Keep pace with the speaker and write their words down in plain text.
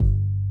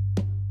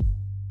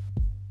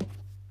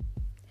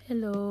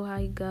Hello,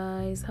 hi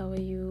guys, how are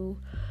you?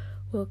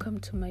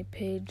 Welcome to my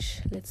page.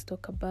 Let's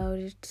talk about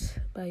it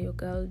by your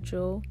girl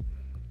Jo.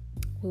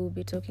 We'll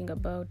be talking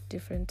about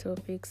different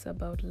topics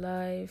about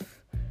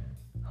life,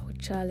 our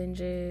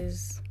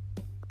challenges,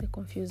 the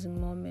confusing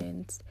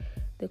moments,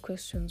 the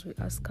questions we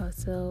ask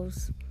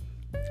ourselves,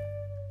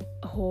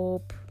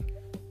 hope,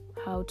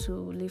 how to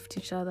lift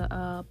each other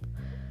up,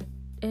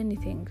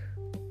 anything,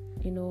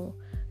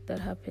 that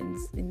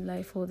happens in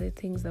life, all the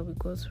things that we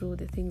go through,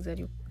 the things that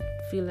you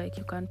feel like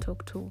you can't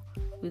talk to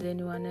with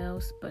anyone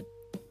else but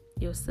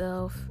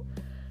yourself.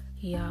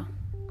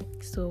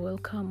 So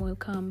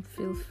welcome,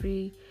 feel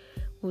free.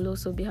 We'll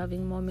also be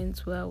having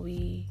moments where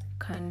we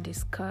can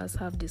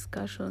have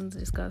discussions,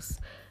 discuss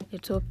a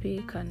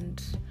topic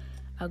and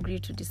agree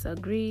to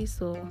disagree.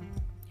 So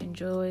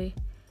enjoy.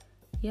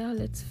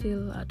 Let's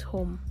feel at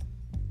home.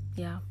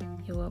 You're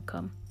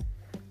welcome.